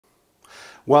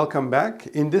Welcome back.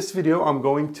 In this video, I'm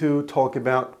going to talk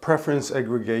about preference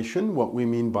aggregation, what we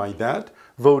mean by that,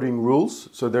 voting rules.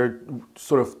 So there are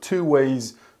sort of two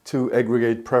ways to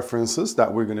aggregate preferences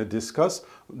that we're going to discuss.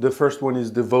 The first one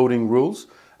is the voting rules,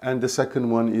 and the second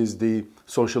one is the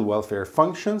social welfare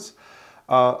functions.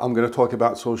 I'm going to talk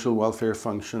about social welfare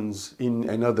functions in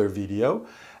another video.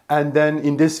 And then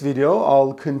in this video,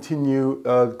 I'll continue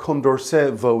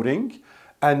Condorcet voting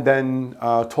and then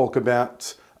talk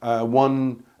about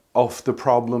one of the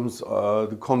problems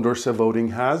the Condorcet voting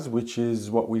has, which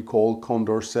is what we call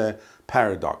Condorcet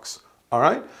paradox. All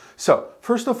right? So,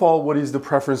 first of all, what is the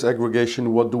preference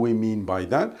aggregation? What do we mean by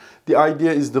that? The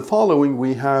idea is the following.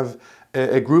 We have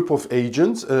a group of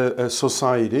agents, a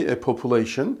society, a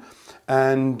population,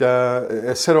 and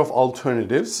a set of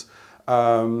alternatives.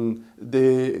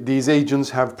 These agents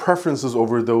have preferences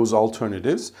over those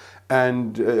alternatives,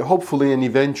 and hopefully and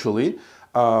eventually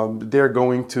we're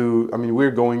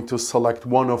going to select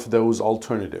one of those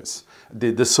alternatives.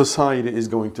 The society is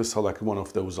going to select one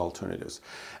of those alternatives.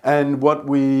 And what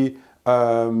we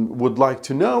would like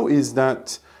to know is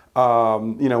that,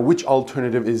 which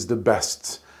alternative is the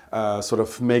best,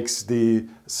 makes the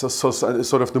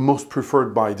sort of the most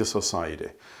preferred by the society.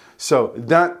 So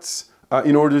that's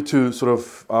in order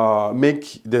to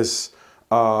make this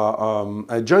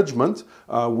a judgment,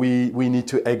 we need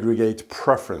to aggregate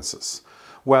preferences.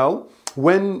 Well,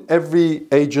 when every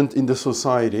agent in the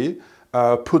society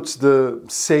puts the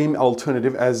same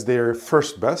alternative as their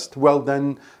first best, well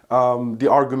then the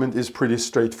argument is pretty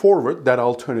straightforward. That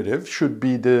alternative should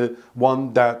be the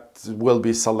one that will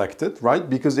be selected, right?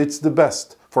 Because it's the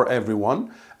best for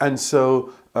everyone. And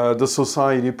so the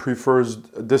society prefers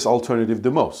this alternative the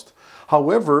most.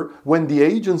 However, when the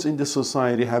agents in the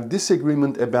society have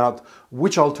disagreement about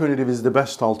which alternative is the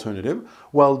best alternative,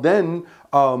 well then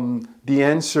the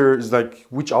answer is like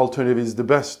which alternative is the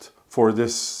best for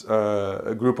this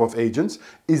group of agents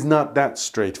is not that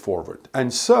straightforward.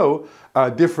 And so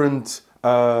different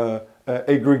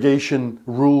aggregation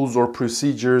rules or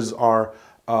procedures are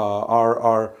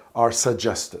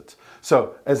suggested.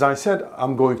 So, as I said,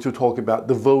 I'm going to talk about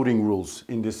the voting rules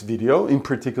in this video, in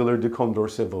particular the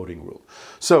Condorcet voting rule.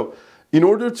 So, in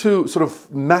order to sort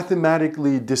of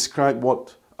mathematically describe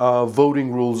what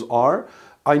voting rules are,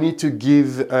 I need to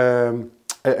give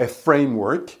a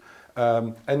framework.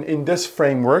 And in this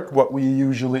framework, what we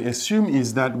usually assume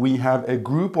is that we have a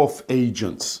group of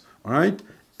agents, all right?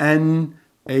 N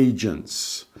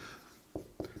agents.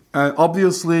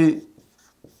 Obviously,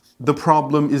 the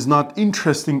problem is not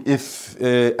interesting if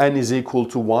n is equal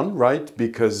to 1, right?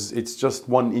 Because it's just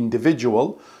one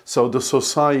individual. So the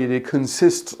society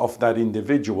consists of that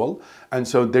individual. And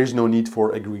so there's no need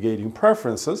for aggregating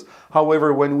preferences.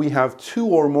 However, when we have two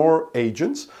or more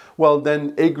agents, well,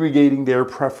 then aggregating their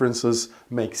preferences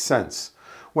makes sense.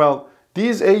 Well,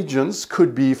 these agents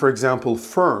could be, for example,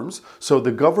 firms. So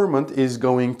the government is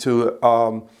going to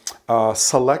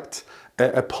select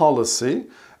a policy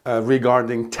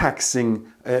regarding taxing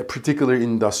a particular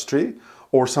industry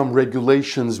or some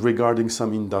regulations regarding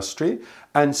some industry.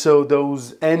 And so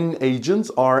those N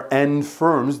agents are N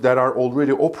firms that are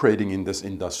already operating in this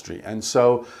industry. And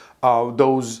so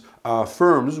those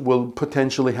firms will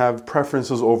potentially have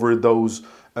preferences over those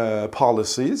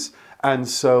policies. And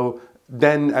so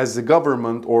then as the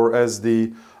government or as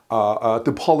the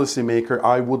policymaker,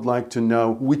 I would like to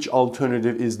know which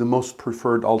alternative is the most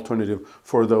preferred alternative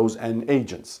for those N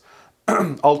agents.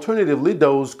 Alternatively,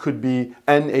 those could be,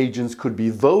 N agents could be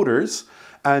voters,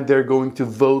 and they're going to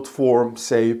vote for,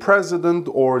 say, president,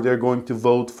 or they're going to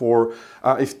vote for,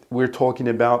 if we're talking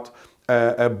about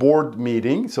a board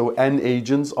meeting, so N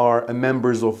agents are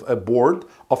members of a board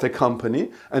of a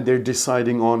company, and they're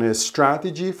deciding on a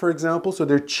strategy, for example, so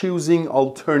they're choosing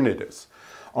alternatives.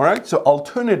 All right, so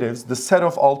alternatives, the set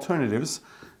of alternatives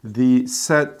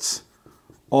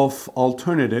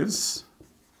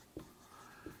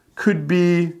could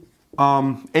be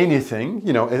anything,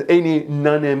 any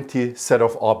non-empty set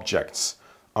of objects.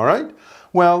 All right,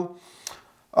 well,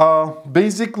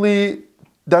 basically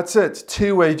that's it.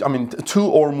 Two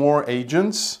or more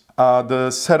agents, the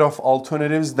set of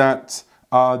alternatives that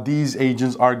these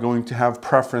agents are going to have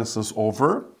preferences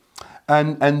over,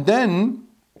 and then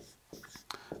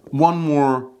one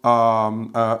more,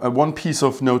 one piece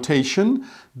of notation,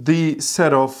 the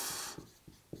set of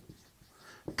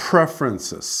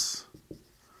preferences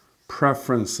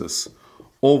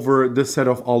over the set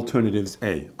of alternatives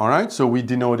A. All right, so we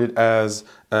denote it as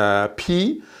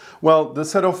P. Well, the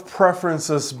set of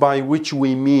preferences by which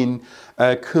we mean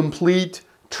complete,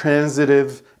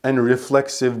 transitive, and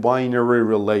reflexive binary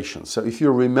relations. So if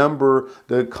you remember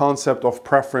the concept of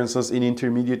preferences in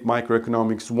Intermediate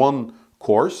Microeconomics 1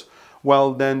 course,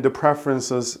 well, then the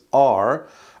preferences are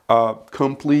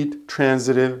complete,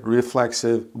 transitive,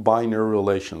 reflexive binary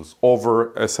relations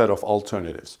over a set of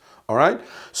alternatives. All right?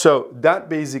 So that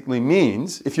basically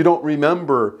means, if you don't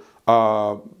remember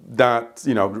that,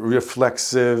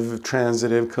 reflexive,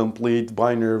 transitive, complete,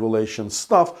 binary relation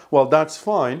stuff, well, that's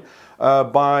fine.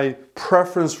 By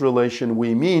preference relation,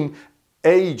 we mean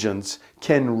agents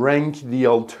can rank the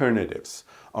alternatives.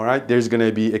 All right? There's going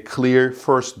to be a clear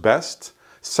first best,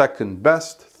 second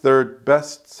best, third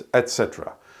best,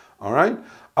 etc. All right?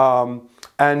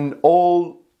 And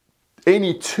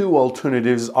any two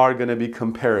alternatives are going to be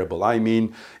comparable. I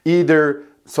mean,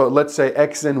 so let's say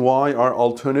X and Y are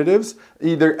alternatives.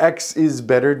 Either X is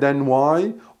better than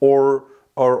Y, or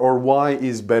Y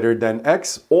is better than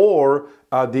X, or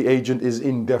the agent is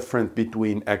indifferent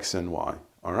between X and Y.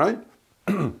 All right?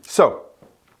 So,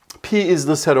 P is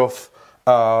the set of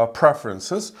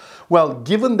preferences. Well,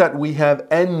 given that we have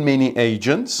n many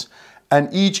agents, and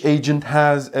each agent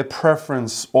has a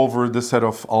preference over the set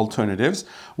of alternatives,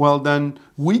 well, then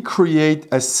we create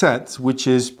a set which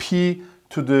is P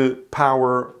to the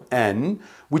power n,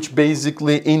 which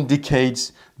basically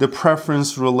indicates the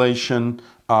preference relation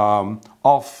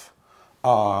of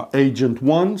agent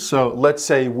 1. So let's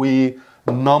say we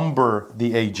number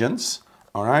the agents,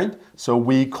 all right? So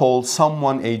we call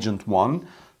someone agent 1,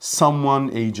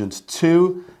 someone agent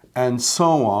 2, and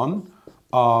so on.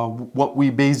 What we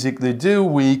basically do,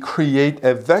 we create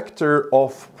a vector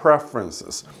of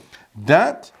preferences.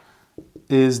 That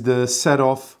is the set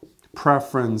of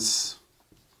preference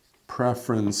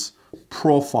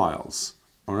profiles,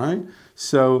 all right?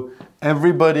 So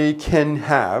everybody can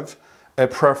have a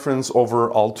preference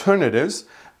over alternatives,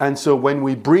 and so when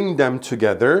we bring them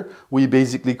together, we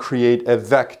basically create a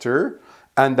vector,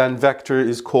 and then vector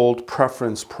is called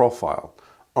preference profile,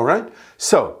 all right?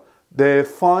 So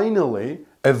finally,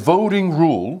 a voting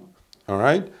rule, all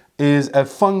right, is a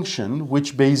function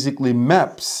which basically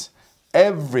maps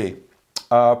every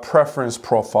preference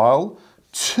profile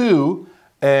to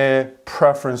a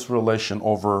preference relation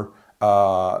over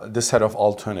the set of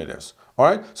alternatives. All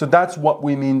right, so that's what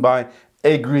we mean by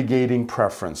aggregating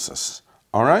preferences.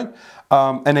 All right,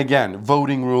 and again,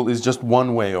 voting rule is just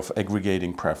one way of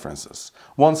aggregating preferences.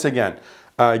 Once again,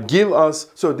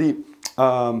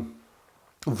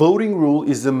 voting rule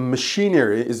is a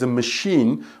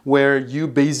machine where you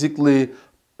basically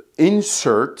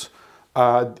insert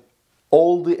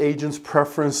all the agents'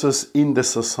 preferences in the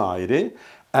society,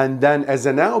 and then as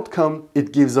an outcome,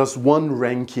 it gives us one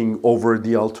ranking over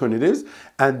the alternatives,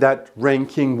 and that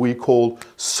ranking we call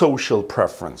social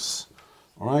preference.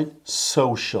 All right,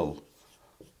 social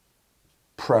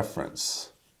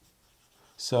preference.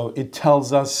 So it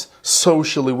tells us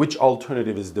socially which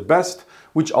alternative is the best,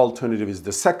 which alternative is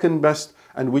the second best,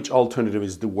 and which alternative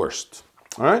is the worst.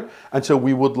 All right? And so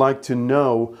we would like to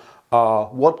know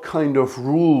what kind of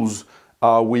rules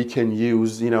we can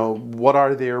use, what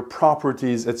are their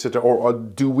properties, etc. Or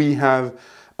do we have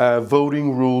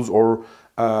voting rules or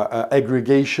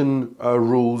aggregation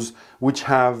rules which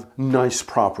have nice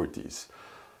properties?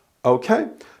 Okay,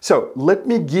 so let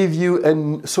me give you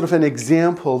sort of an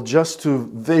example just to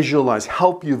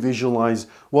help you visualize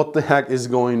what the heck is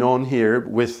going on here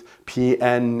with P,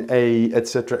 N, A,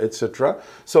 etc., etc.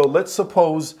 So let's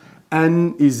suppose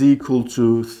N is equal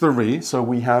to 3, so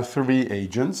we have 3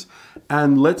 agents,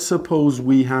 and let's suppose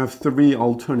we have 3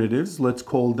 alternatives. Let's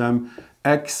call them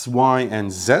X, Y,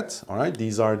 and Z. All right,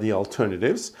 these are the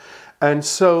alternatives. And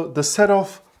so the set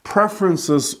of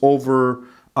preferences over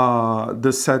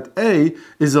the set A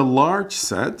is a large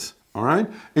set, all right?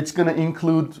 It's going to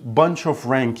include a bunch of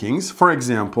rankings. For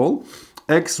example,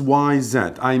 X, Y, Z.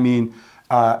 I mean,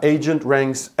 agent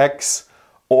ranks X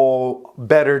or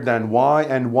better than Y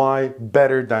and Y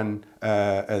better than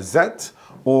Z,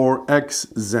 or X,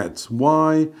 Z,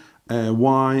 Y,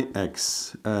 Y,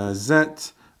 X,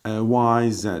 Z, Y,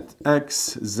 Z,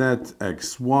 X, Z,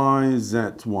 X, Y, Z,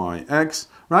 Y, X,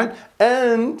 right?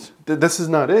 And this is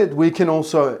not it. We can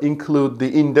also include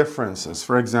the indifferences.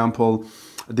 For example,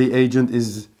 the agent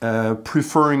is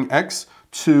preferring X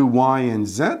to Y and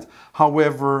Z.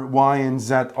 However, Y and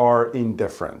Z are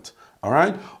indifferent, all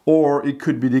right? Or it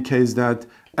could be the case that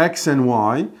X and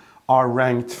Y are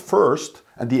ranked first,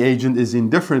 and the agent is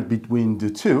indifferent between the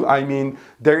two. I mean,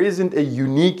 there isn't a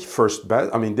unique first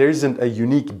best. I mean, there isn't a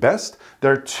unique best.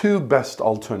 There are 2 best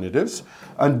alternatives,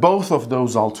 and both of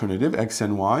those alternatives, X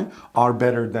and Y, are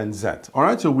better than Z. All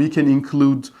right, so we can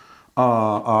include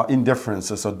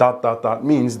indifferences. So dot, dot, dot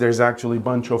means there's actually a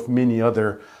bunch of many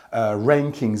other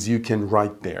rankings you can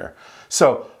write there.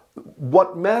 So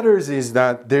what matters is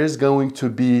that there's going to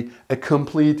be a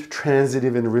complete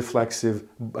transitive and reflexive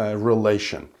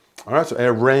relation. All right, so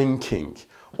a ranking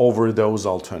over those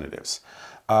alternatives.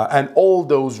 And all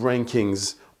those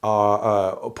rankings,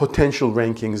 potential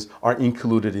rankings, are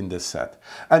included in this set.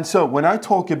 And so when I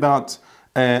talk about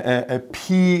a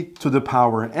p to the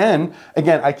power n,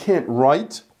 again, I can't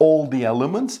write all the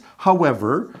elements.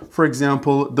 However, for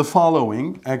example, the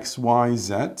following, x, y,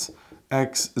 z,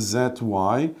 x, z,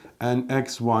 y, and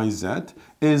x, y, z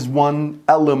is one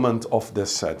element of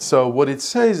this set. So what it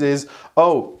says is,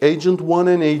 oh, agent 1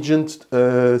 and agent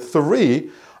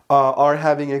 3 are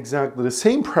having exactly the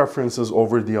same preferences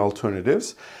over the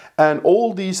alternatives. And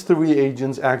all these three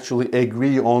agents actually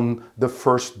agree on the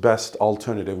first best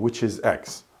alternative, which is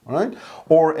x, all right?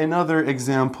 Or another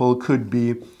example could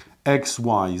be x,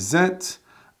 y, z,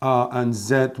 and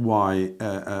z, y,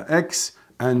 x,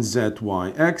 and z,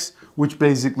 y, x, which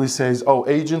basically says, oh,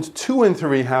 agents 2 and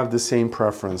 3 have the same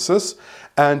preferences,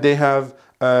 and they have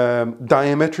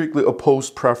diametrically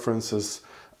opposed preferences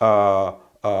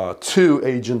to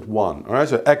agent 1. All right,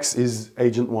 so X is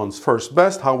agent 1's first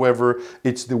best. However,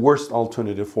 it's the worst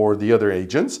alternative for the other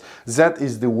agents. Z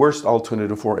is the worst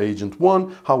alternative for agent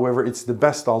 1. However, it's the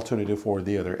best alternative for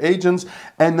the other agents.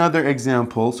 Another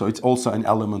example, so it's also an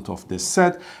element of this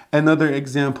set. Another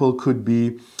example could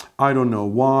be, I don't know,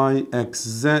 Y, X,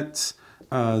 Z,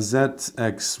 Z,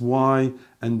 X, Y,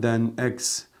 and then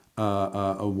X,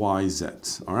 Y, Z,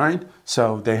 all right?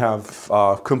 So they have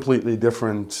completely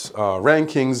different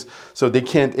rankings, so they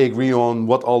can't agree on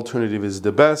what alternative is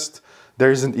the best.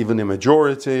 There isn't even a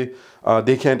majority.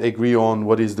 They can't agree on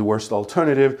what is the worst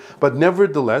alternative, but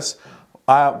nevertheless,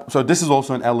 so this is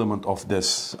also an element of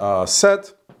this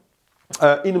set.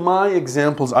 In my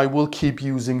examples, I will keep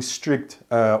using strict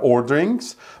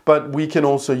orderings, but we can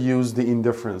also use the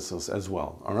indifferences as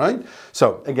well, all right?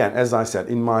 So again, as I said,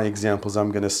 in my examples, I'm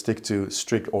going to stick to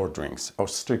strict orderings or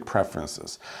strict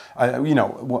preferences. You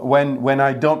know, when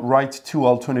I don't write two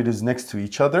alternatives next to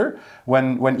each other,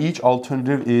 when each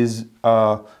alternative is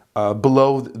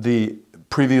below the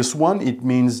previous one, it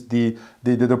means the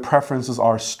preferences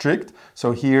are strict.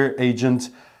 So here, agent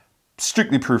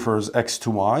strictly prefers X to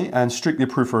Y and strictly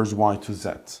prefers Y to Z,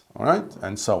 all right,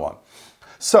 and so on.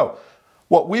 So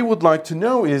what we would like to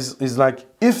know is like,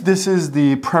 if this is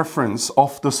the preference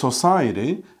of the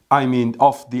society, I mean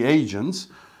of the agents,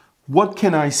 what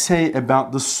can I say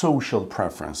about the social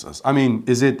preferences? I mean,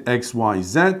 is it X, Y,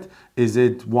 Z? Is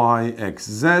it Y, X,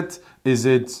 Z? Is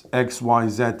it X, Y,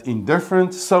 Z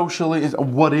indifferent socially?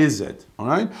 What is it, all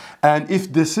right? And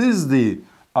if this is the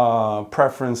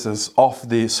preferences of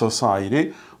the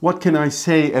society, what can I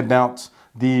say about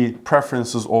the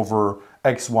preferences over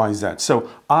X, Y, Z? So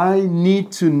I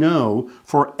need to know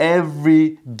for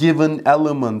every given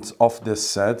element of this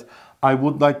set, I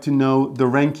would like to know the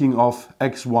ranking of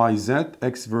X, Y, Z,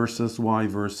 X versus Y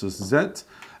versus Z,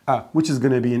 which is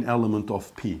going to be an element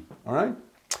of P, all right?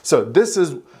 So this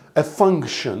is a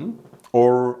function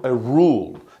or a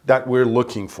rule that we're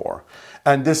looking for.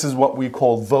 And this is what we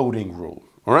call voting rule.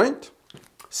 All right,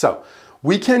 so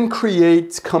we can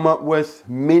come up with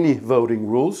many voting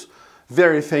rules,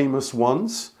 very famous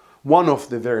ones. One of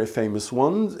the very famous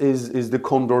ones is the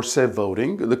Condorcet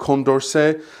voting. The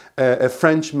Condorcet, a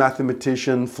French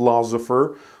mathematician,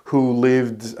 philosopher who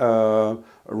lived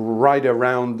right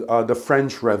around the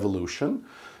French Revolution.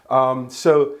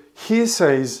 So he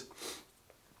says,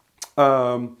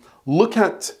 look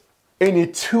at any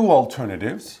two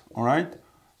alternatives, all right?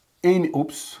 Any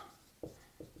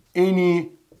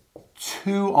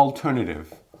two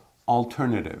alternative,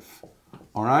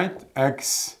 all right,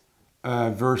 X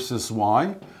versus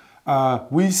Y.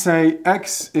 We say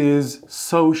X is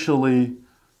socially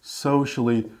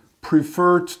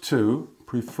preferred to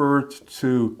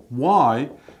Y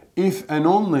if and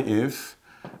only if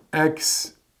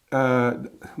X,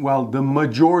 well, the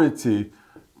majority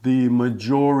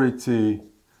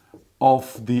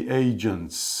of the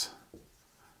agents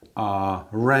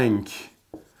rank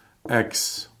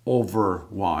X over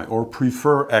Y or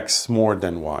prefer X more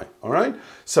than Y, all right?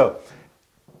 So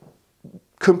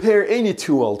compare any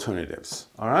two alternatives,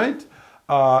 all right?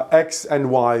 X and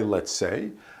Y, let's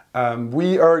say.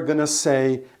 We are gonna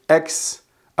say X,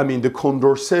 I mean the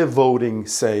Condorcet voting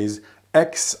says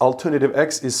alternative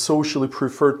X is socially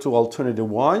preferred to alternative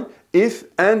Y if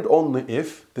and only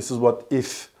if, this is what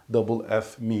if double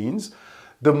F means,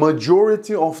 the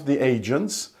majority of the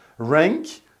agents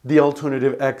rank the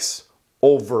alternative X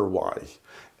over Y.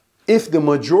 If the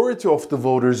majority of the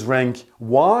voters rank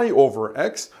Y over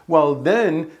X, well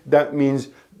then that means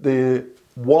the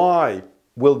Y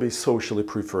will be socially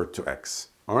preferred to X.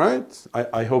 All right?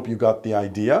 I hope you got the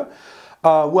idea.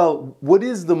 Well, what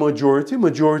is the majority?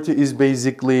 Majority is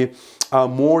basically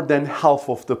more than half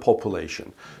of the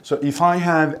population. So if I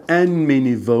have n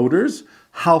many voters,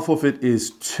 half of it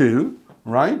is 2,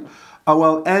 right?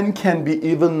 Well, n can be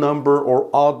even number or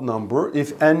odd number. If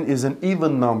n is an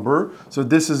even number, so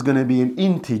this is going to be an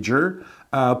integer,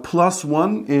 plus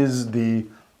 1 is the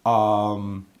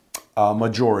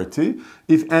majority.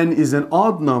 If n is an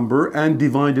odd number and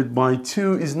divided by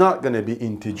 2 is not going to be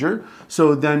integer. So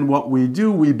then what we do,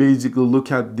 we basically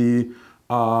look at the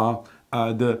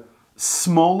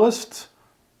smallest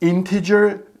integer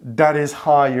that is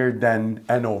higher than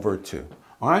n over 2.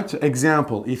 All right, so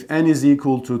example, if n is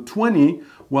equal to 20,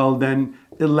 well then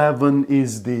 11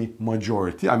 is the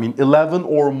majority. I mean 11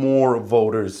 or more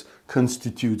voters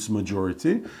constitutes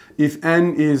majority. If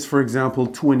n is, for example,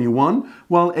 21,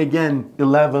 well again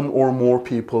 11 or more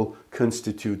people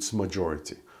constitutes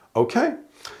majority. Okay,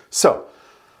 so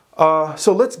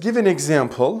let's give an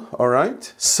example, all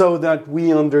right, so that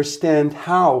we understand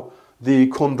how the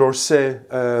Condorcet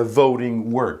voting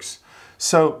works.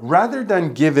 So rather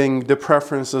than giving the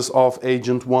preferences of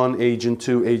agent 1, agent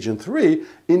 2, agent 3,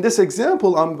 in this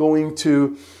example I'm going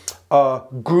to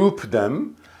group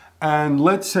them, and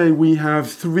let's say we have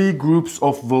 3 groups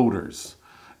of voters.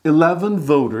 11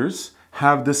 voters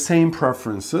have the same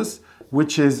preferences,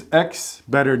 which is X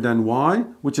better than Y,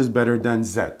 which is better than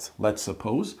Z, let's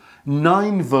suppose.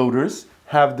 9 voters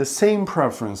have the same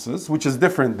preferences, which is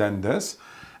different than this,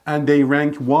 and they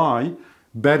rank Y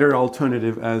better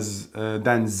alternative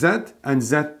than Z, and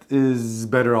Z is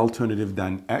better alternative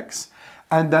than X.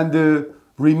 And then the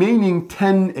remaining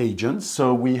 10 agents,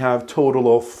 so we have total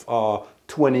of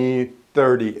 20,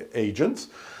 30 agents.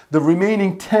 The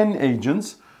remaining 10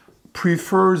 agents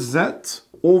prefer Z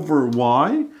over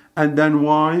Y and then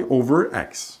Y over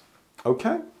X.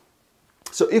 Okay?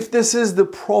 So if this is the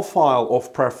profile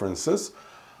of preferences,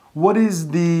 what is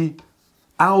the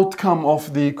outcome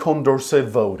of the Condorcet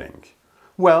voting?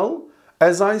 Well,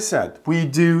 as I said, we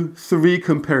do 3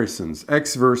 comparisons,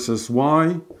 X versus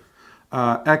Y,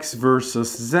 X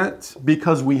versus Z,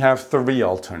 because we have 3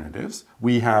 alternatives.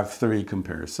 We have 3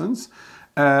 comparisons,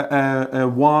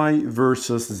 Y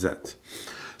versus Z.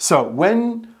 So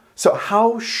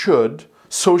how should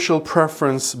social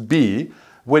preference be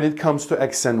when it comes to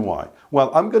X and Y?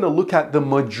 Well, I'm going to look at the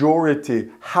majority,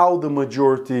 how the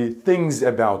majority thinks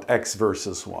about X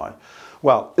versus Y.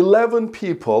 Well, 11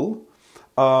 people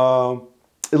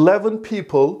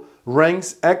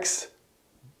ranks X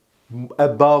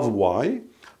above Y.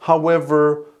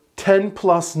 However, 10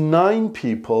 plus 9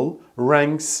 people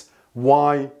ranks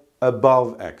Y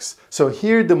above X. So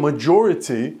here the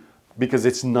majority, because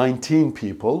it's 19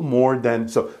 people, more than,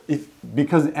 so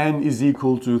because n is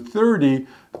equal to 30,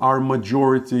 our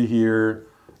majority here,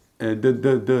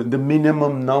 the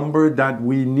minimum number that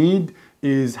we need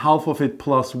is half of it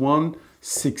plus 1,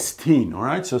 16, all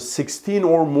right? So 16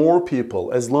 or more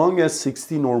people, as long as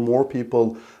 16 or more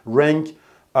people rank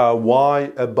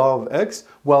Y above X,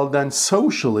 well then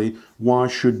socially Y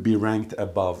should be ranked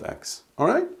above X, all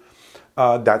right?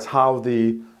 That's how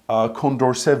the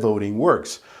Condorcet voting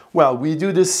works. Well, we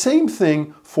do the same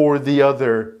thing for the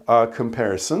other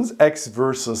comparisons, X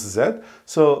versus Z.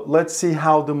 So let's see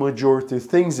how the majority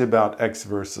thinks about X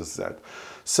versus Z.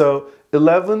 So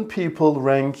 11 people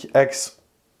rank X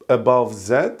above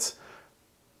Z.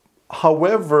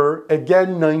 However,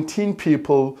 again, 19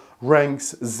 people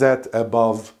ranks Z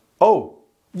above. Oh,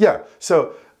 yeah.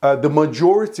 So the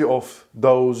majority of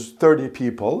those 30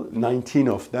 people, 19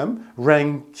 of them,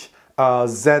 rank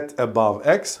Z above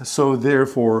X. So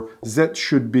therefore, Z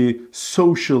should be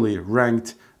socially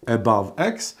ranked above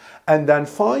X. And then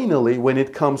finally, when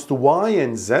it comes to Y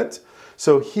and Z,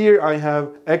 so here I have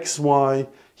XY,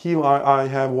 here I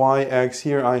have YX,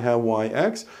 here I have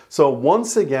YX. So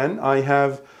once again, I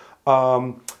have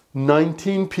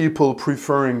 19 people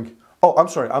preferring, oh, I'm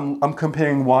sorry, I'm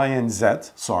comparing Y and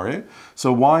Z, sorry.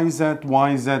 So YZ,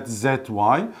 YZ,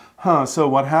 ZY. So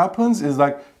what happens is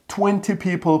like 20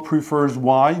 people prefers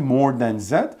Y more than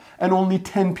Z, and only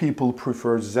 10 people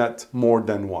prefers Z more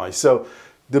than Y. So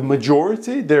the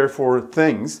majority, therefore,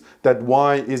 thinks that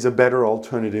Y is a better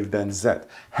alternative than Z.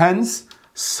 Hence,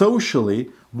 socially,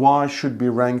 Y should be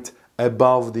ranked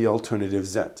above the alternative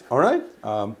Z. All right?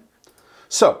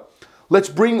 So let's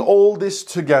bring all this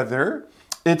together.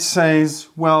 It says,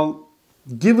 well,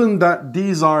 given that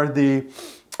these are the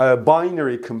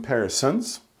binary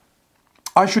comparisons,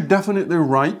 I should definitely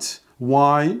write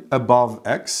Y above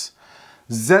X.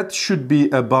 Z should be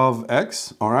above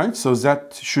X, all right? So Z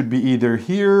should be either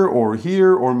here, or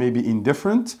maybe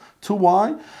indifferent to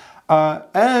Y.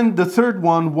 And the third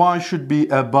one, Y should be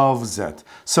above Z.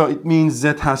 So it means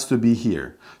Z has to be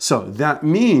here. So that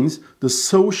means the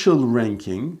social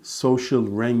ranking,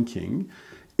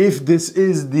 if this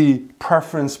is the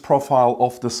preference profile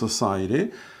of the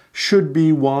society, should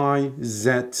be Y,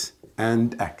 Z,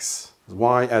 and X.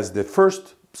 Y as the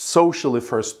socially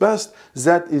first best,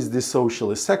 Z is the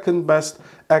socially second best,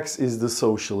 X is the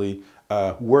socially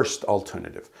worst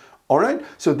alternative. All right,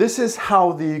 so this is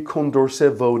how the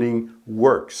Condorcet voting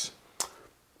works.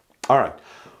 All right,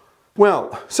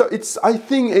 well, so it's, I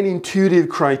think, an intuitive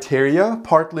criteria,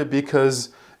 partly because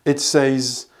it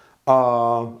says,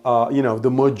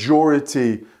 the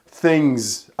majority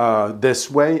thinks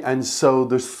this way, and so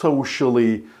the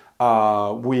socially,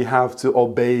 we have to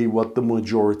obey what the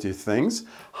majority thinks.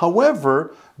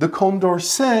 However, the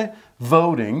Condorcet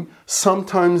voting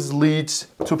sometimes leads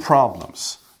to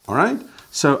problems, all right?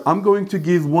 So I'm going to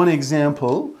give another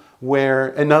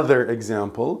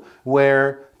example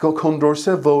where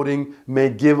Condorcet voting may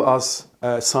give us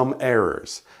some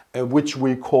errors, which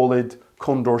we call it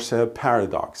Condorcet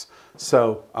paradox.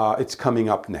 So it's coming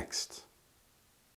up next.